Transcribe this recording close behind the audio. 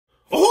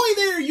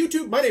there,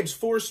 YouTube. My name's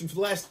Forrest, and for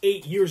the last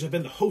 8 years, I've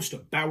been the host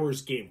of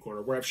Bauer's Game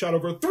Corner, where I've shot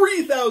over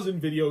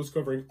 3,000 videos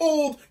covering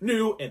old,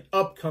 new, and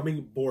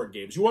upcoming board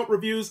games. You want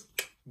reviews?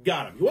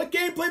 Got them. You want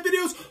gameplay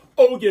videos?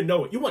 Oh, you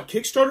know it. You want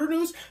Kickstarter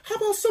news? How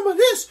about some of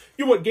this?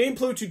 You want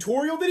gameplay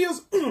tutorial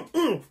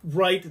videos?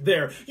 Right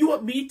there. You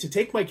want me to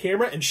take my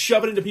camera and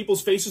shove it into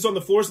people's faces on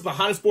the floors of the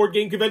hottest board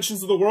game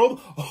conventions of the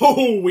world?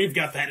 Oh, we've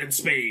got that in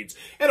spades.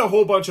 And a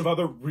whole bunch of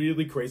other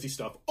really crazy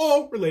stuff,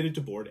 all related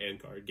to board and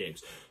card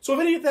games. So if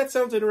any of that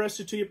sounds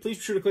interesting to you, please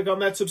be sure to click on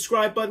that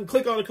subscribe button,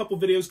 click on a couple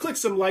videos, click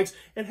some likes,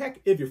 and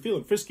heck, if you're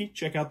feeling frisky,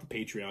 check out the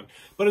Patreon.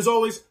 But as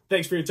always,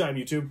 thanks for your time,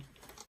 YouTube.